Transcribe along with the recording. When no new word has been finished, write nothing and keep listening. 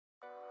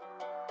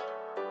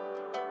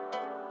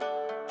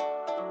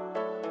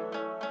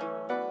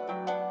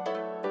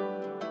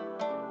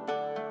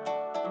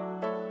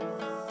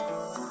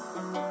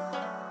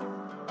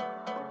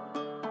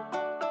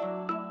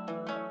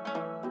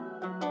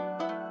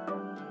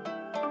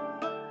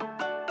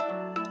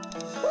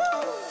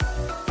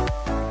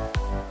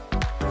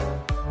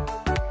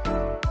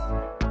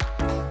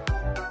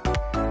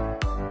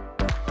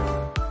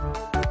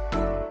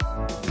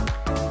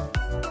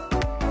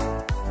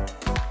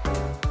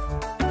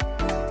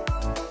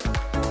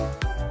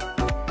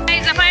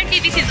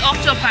Apparently this is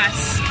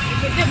octopus.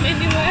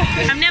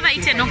 I've never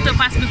eaten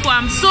octopus before.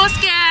 I'm so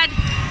scared.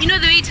 You know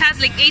the way it has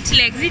like 8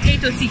 legs. Is it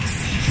 8 or 6?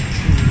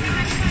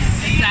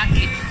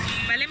 Exactly.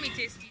 But let me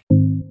taste it.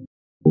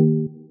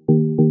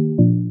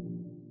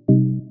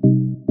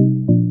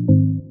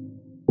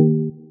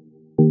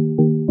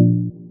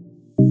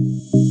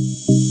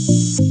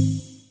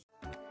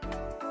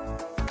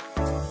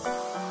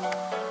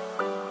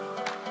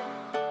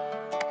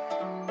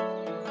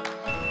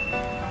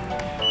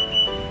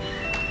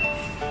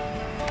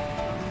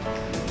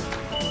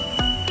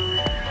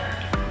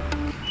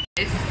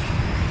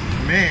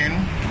 Men,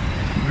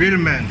 real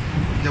men,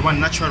 they want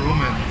natural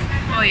women.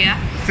 Oh yeah?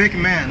 Fake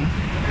men,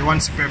 they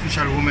want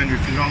superficial women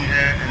with long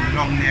hair and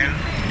long nail.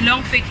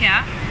 Long fake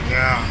hair?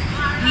 Yeah.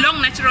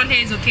 Long natural hair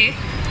is okay?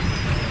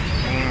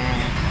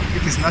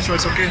 If it's natural,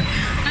 it's okay.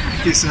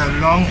 If it's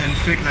long and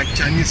fake like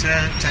Chinese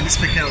hair, Chinese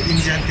fake hair or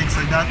Indian, things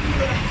like that.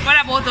 What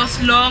about those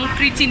long,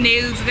 pretty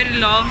nails, very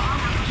long?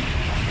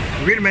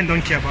 Real men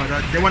don't care about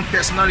that. They want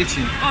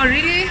personality. Oh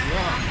really?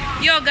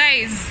 Yeah. Yo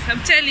guys, I'm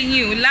telling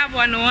you, love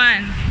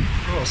 101.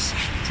 Of course.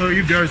 So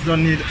you girls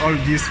don't need all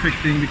this fake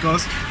thing,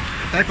 because the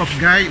type of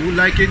guy who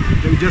like it,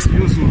 they will just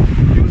use you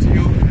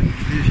and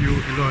leave you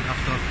alone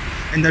after.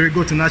 And then we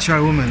go to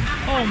natural women.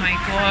 Oh my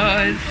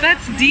god,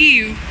 that's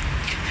deep.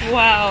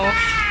 Wow.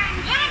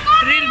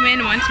 Real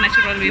men want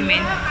natural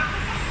women.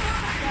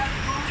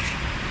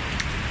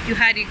 You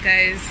heard it,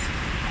 guys.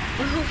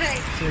 Okay.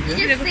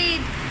 You just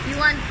said you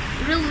want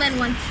real men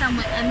want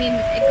someone, I mean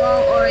a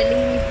girl or a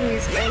lady who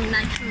is all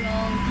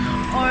natural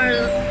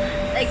or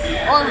like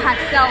all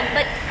herself.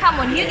 But come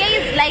on, you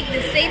guys like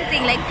the same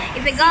thing. Like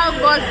if a girl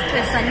goes to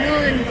a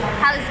salon,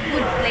 has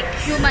good like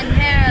human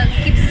hair,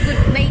 keeps good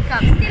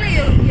makeup, still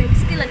you're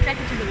still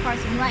attracted to the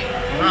person, right?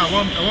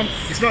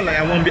 It's not like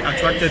I won't be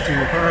attracted to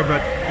her,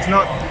 but it's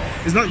not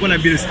gonna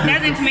be the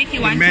doesn't make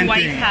you want to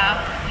wife her.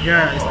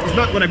 Yeah, it's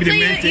not gonna be the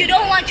main thing. You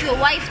don't want your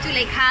wife to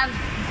like have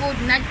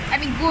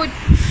good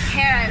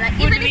hair, like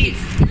good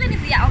even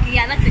if yeah, okay,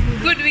 yeah, that's a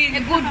good wig.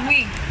 A good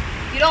wig.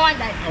 You don't want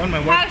that. I want my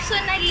wife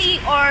personally,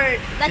 or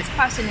that's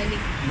personally.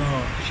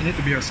 No, she needs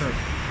to be herself.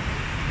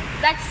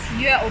 That's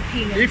your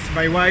opinion. If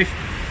my wife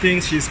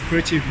thinks she's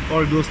pretty with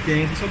all those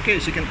things, it's okay,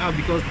 she can have,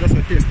 because that's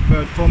her taste.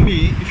 But for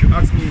me, if you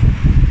ask me,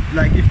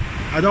 like if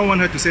I don't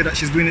want her to say that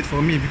she's doing it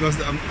for me, because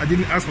I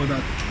didn't ask for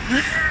that.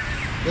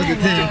 That's the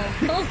thing.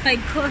 Oh my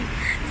god.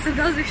 So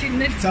girls, we should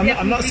not. So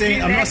I'm not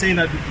saying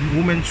that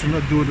women should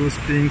not do those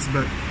things,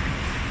 but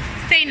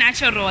stay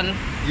natural.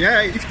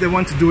 Yeah, if they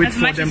want to do it as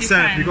for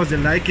themselves, because they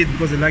like it,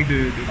 because they like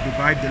the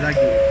vibe,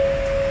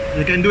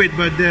 they can do it,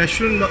 but they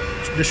should not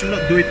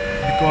do it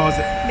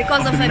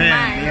because of a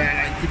man.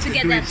 Yeah, to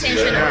get the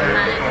attention of a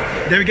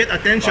man. They will get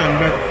attention,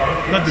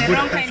 but not the good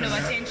wrong attention. kind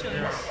of attention.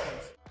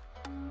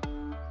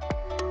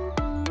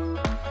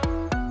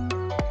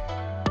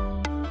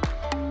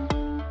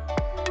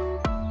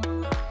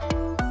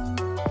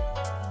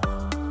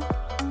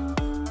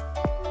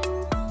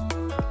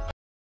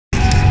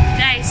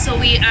 So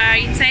we are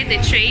inside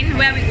the train.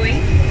 Where are we going?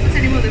 What's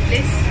the name of the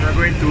place? We are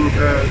going to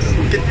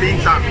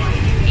Bintang.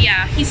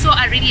 Yeah, he saw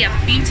a really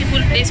beautiful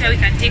place where we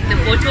can take the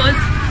photos.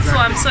 So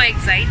I'm so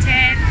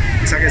excited.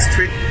 It's like a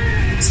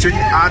street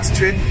art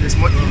street. There's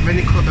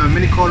many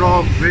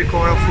color, very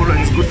colorful, and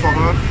it's good for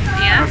her.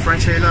 Yeah.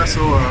 French Taylor.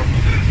 So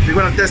we're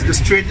gonna test the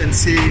street and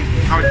see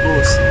how it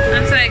goes.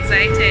 I'm so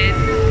excited.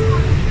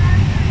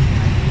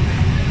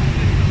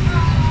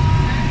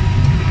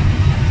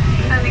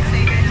 I'm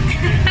excited.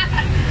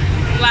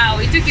 Wow,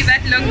 it took you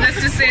that long just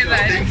to say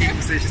that. Thinking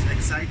to say she's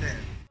excited.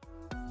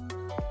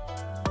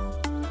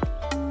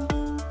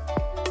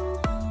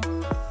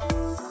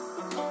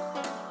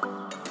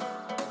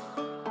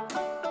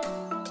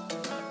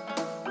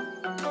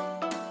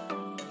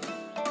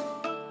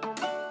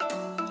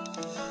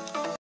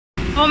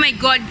 Oh my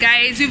god,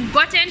 guys, we've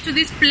gotten to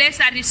this place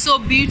that is so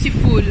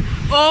beautiful.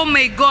 Oh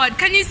my god,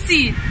 can you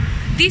see?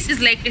 This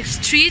is like a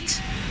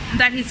street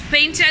that is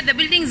painted. The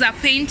buildings are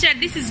painted.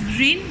 This is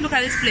green. Look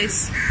at this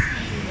place.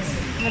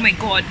 Oh my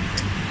god.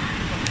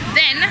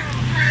 Then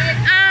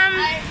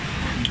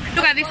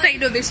look at this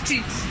side of the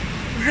street.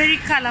 Very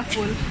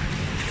colorful.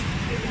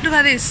 Look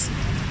at this.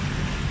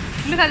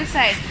 Look at this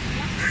side.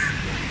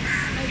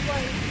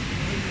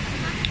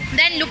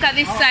 Then look at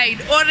this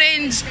side.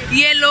 Orange,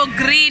 yellow,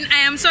 green. I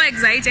am so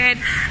excited.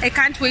 I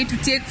can't wait to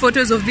take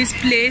photos of this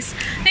place.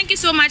 Thank you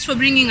so much for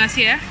bringing us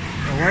here.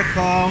 You're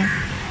welcome.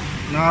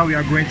 Now we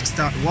are going to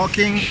start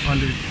walking on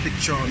the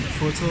picture, on the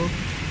photo,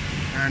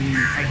 and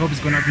I hope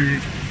it's gonna be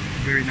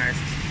very nice.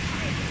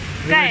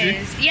 Guys,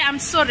 ready? Yeah, I'm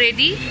so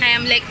ready. I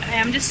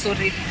am just so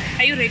ready.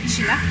 Are you ready,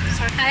 Sheila?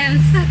 Sorry. I am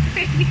so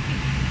ready.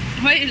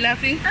 Why are you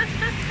laughing?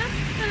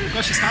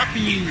 Because she's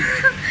happy.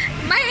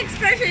 My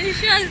expression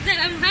shows that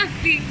I'm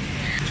happy.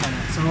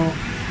 So,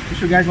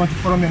 if you guys want to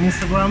follow me on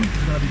Instagram,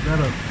 it's gonna be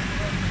better.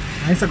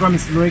 My Instagram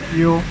is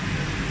LoicYo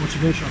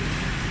Motivation.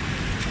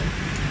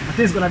 I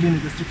think it's gonna be in the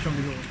description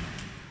below.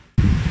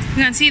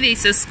 You can see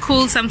there's a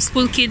school, some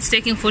school kids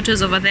taking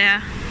photos over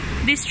there.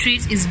 This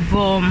street is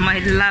bomb. I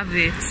love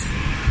it.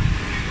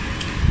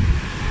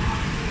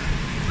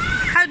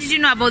 did you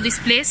know about this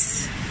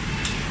place?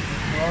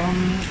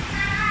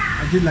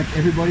 I did like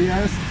everybody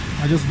else.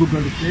 I just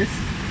googled the place.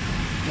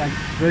 Like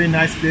very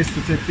nice place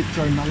to take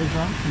picture in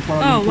Malaysia. In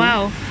Kuala Oh Lumpur.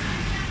 wow.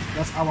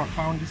 That's how I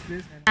found this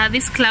place.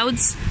 These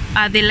clouds,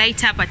 they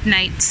light up at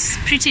night.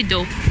 Pretty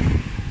dope.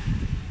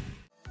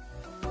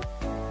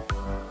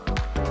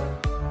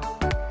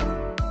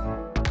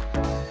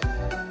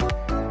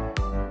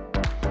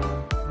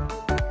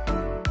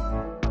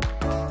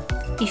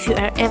 If you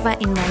are ever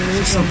in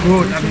Malaysia, So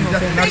good. I mean,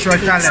 that's natural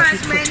talent.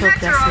 street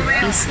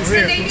photography, this is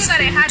the place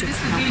for you to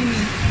come.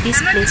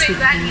 This place will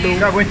blow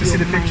You are going to see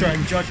your the picture mind.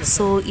 and judge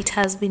yourself. So it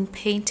has been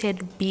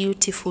painted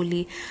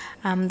beautifully.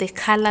 The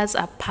colors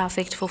are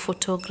perfect for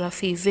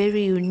photography,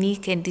 very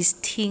unique and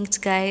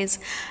distinct, guys.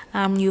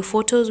 Your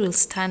photos will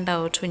stand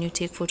out when you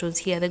take photos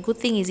here. The good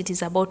thing is it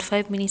is about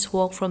 5 minutes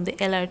walk from the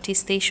LRT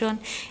station,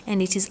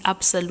 and it is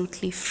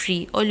absolutely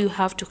free. All you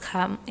have to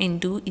come and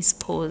do is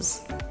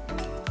pose.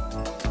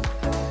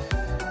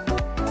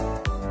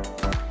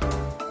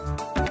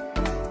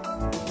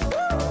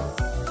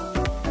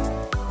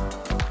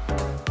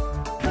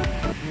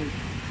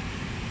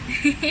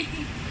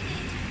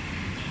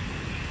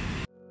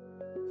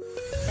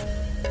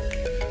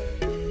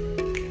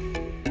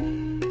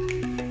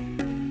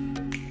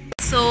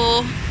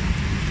 So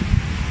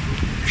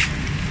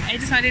I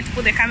just wanted to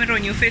put the camera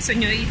on your face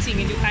when you're eating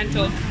and you can't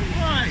talk.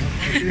 Why?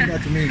 Doing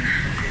that to me.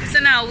 So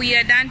now we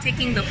are done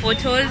taking the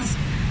photos.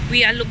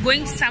 We are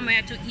going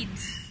somewhere to eat.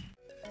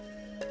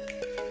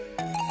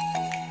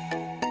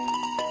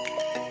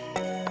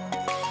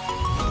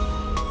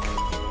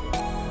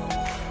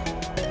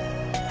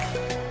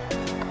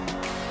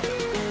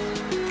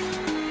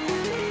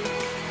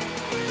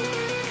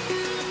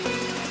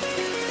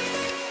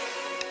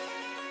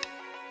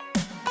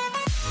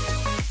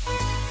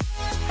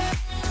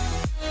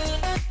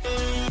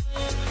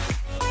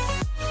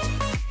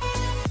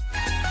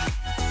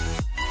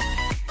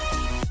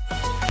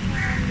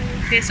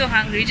 They're so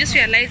hungry. You just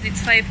realized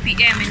it's 5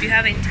 p.m. and you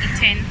haven't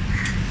eaten.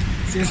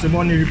 Since the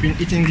morning we've been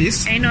eating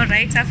this. I know,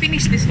 right? I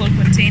finished this whole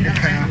container.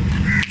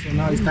 So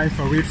now it's time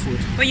for real food.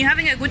 When you're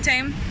having a good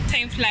time,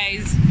 time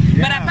flies.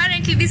 Yeah. But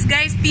apparently these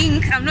guys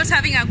think I'm not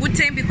having a good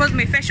time because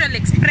my facial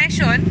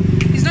expression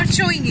is not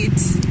showing it.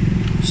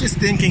 She's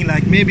thinking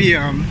like maybe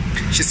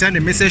she sent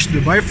a message to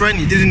the boyfriend,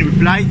 he didn't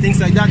reply,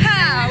 things like that.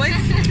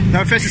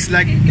 Her face is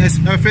like,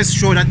 her face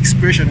show that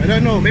expression. I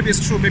don't know, maybe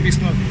it's true, maybe it's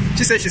not.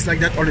 She says she's like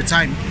that all the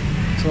time.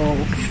 So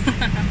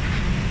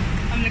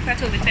I'm like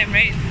that all the time,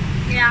 right?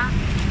 Yeah.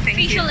 Thank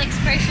Facial you.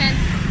 expression.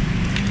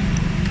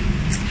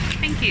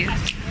 Thank you.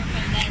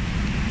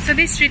 So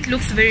this street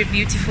looks very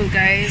beautiful,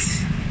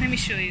 guys. Let me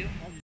show you.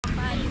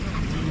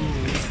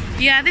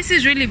 Yeah, this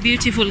is really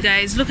beautiful,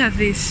 guys. Look at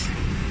this.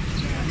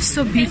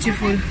 So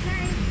beautiful. You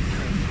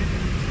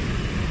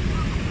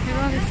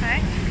go this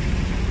side.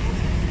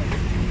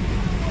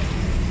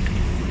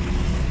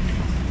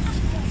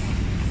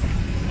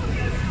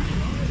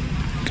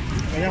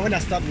 and then when I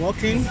start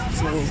walking,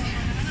 so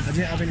I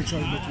didn't have any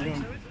choice but to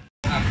run.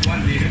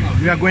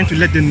 We are going to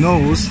let the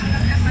nose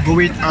go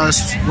with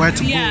us where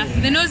to Yeah,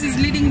 go. the nose is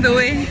leading the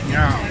way.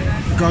 Yeah,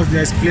 because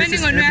there's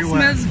places Depending on where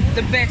everywhere. smells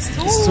the best.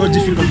 It's so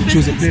difficult to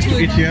choose a place to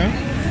eat here.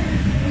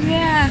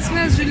 Yeah, it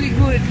smells really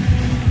good.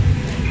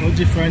 All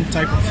different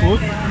type of food.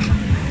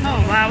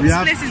 Oh wow, this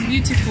place is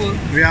beautiful.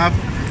 We have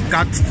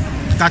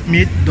cat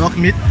meat, dog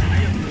meat,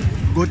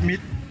 goat meat.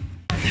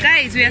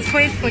 Guys, we are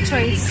spoiled for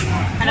choice.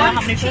 And how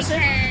many pieces?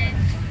 Chicken.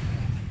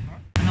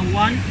 And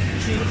 1, 2,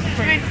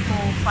 3,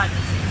 4, 5,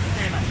 6,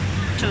 7.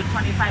 So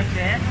 25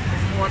 there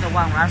for the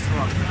one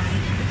restaurant.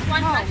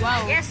 One plus wow.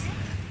 one, yes.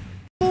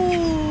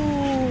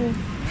 Ooh,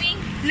 Wing.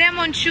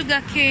 lemon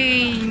sugar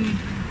cane.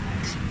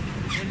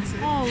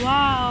 Oh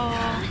wow.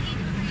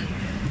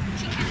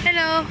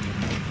 Hello.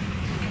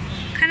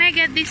 Can I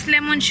get this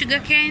lemon sugar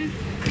cane?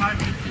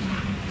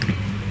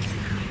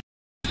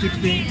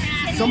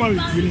 Someone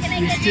will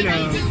still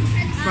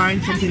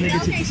find something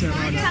negative to say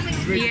about that.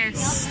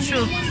 Yes,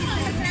 true.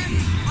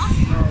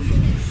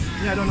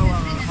 Yeah, I don't know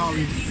how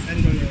it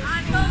ended on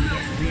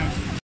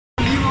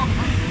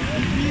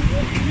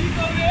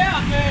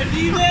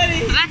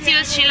That's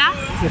yours, Sheila.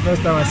 It's the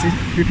first time I see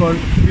people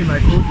giving my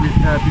food with,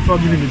 before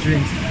giving the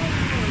drinks.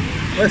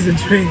 What's the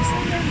drinks?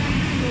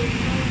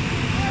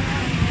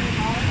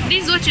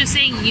 This is what you're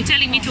saying. You're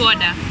telling me to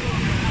order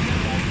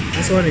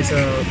This one is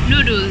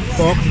noodles.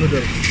 pork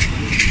noodle.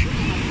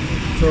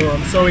 So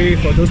I'm sorry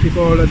for those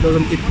people that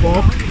doesn't eat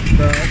pork,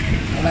 but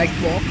I like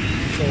pork.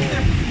 So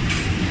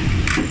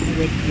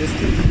with this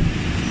thing.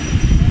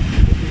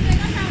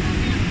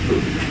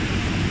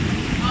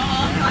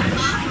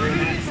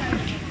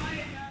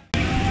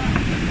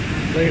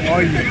 Very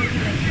oily.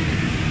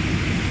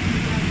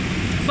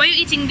 Were you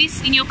eating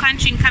this in your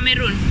country, in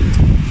Cameroon?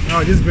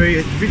 No, this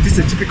is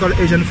a typical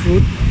Asian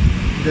food.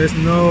 There's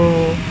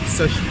no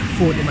such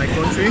food in my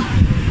country.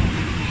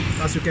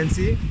 As you can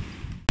see,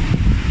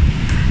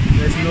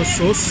 there's no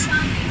sauce,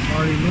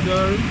 only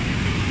noodle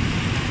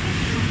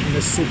and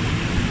the soup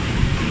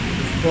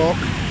with pork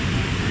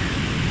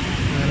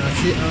And I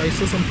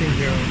saw something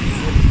there.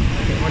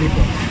 Okay,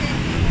 lollipop.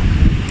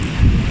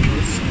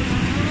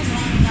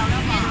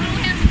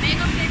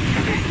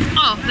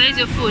 Oh, there's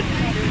your food.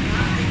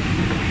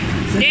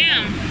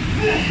 Damn,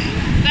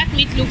 that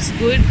meat looks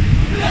good.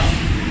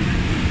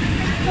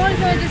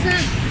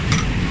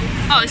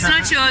 Oh, it's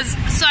not yours.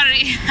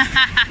 Sorry.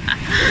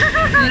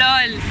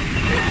 Lol.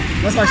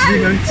 That's why she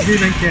didn't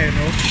even care, you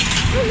know?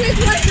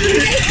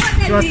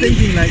 She was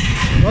thinking like,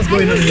 what's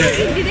going on here?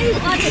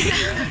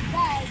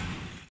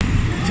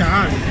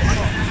 Chaan.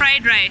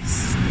 Fried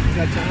rice.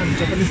 Yeah, chaan,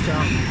 Japanese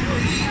chaan.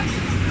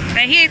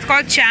 Right here it's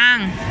called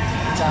chang.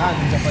 Chaan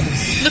in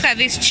Japanese. Look at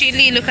this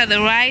chili, look at the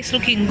rice,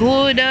 looking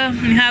good.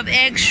 You have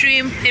egg,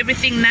 shrimp,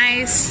 everything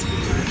nice. I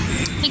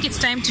think it's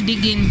time to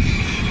dig in.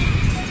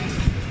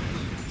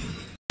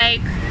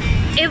 Like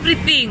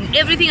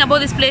everything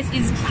about this place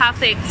is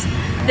perfect.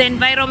 The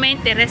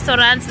environment, the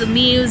restaurants, the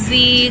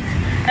music,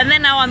 and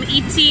then now I'm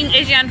eating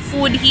Asian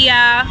food here.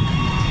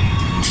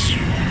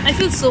 I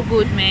feel so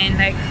good, man.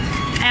 Like,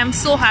 I am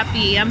so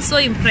happy. I'm so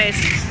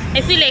impressed.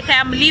 I feel like I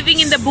am living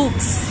in the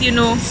books, you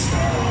know.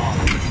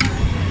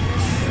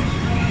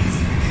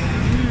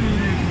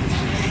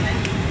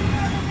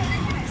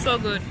 So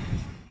good.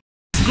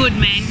 It's good,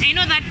 man. I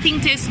know that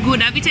thing tastes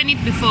good. I've eaten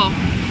it before.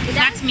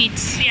 That meat,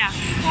 yeah.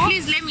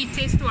 Please let me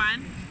taste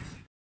one.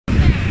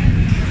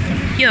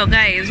 Yo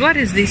guys, what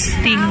is this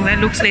thing that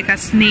looks like a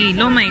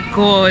snail? Oh my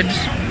god.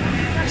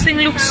 This thing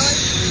looks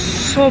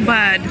so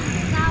bad.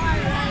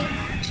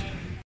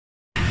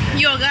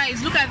 Yo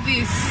guys, look at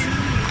this.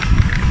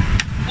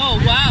 Oh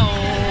wow.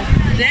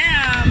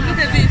 Damn, look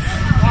at this.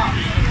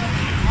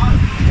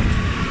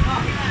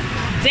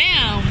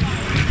 Damn.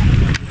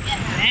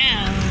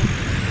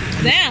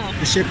 Damn.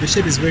 The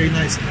shape is very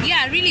nice.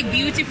 Yeah, really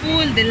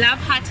beautiful. The love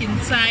heart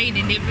inside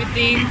and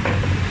everything.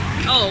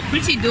 Oh,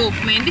 pretty dope,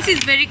 man. This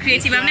is very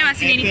creative. I've never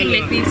seen anything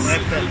like this.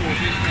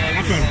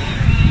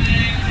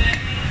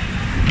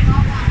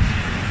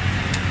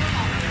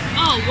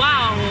 Oh,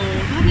 wow.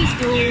 That is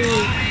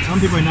dope.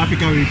 Some people in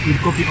Africa will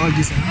copy all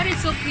this. That is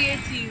so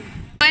creative.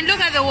 And look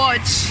at the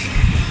watch.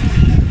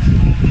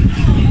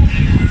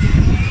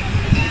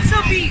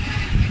 So big.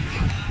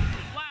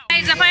 Wow.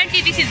 Guys,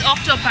 apparently this is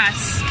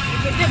octopus.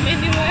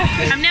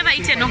 I've never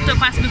eaten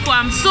octopus before.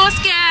 I'm so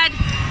scared.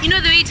 You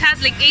know the way it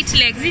has like 8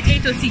 legs. Is it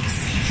 8 or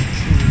 6?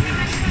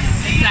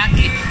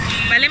 Exactly.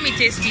 But let me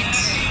taste it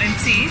and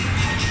see.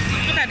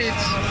 Look at it.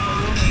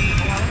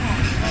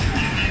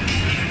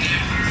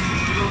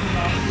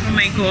 Oh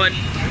my god.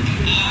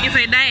 If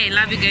I die, I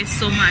love you guys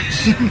so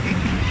much.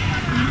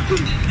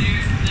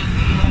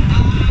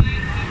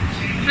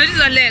 This is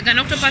a leg, an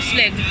octopus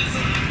leg.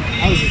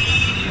 How is it?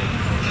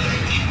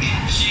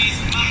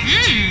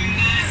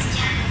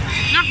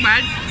 Not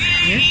bad.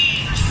 Yeah?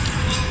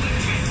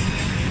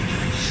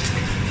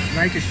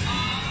 Like it?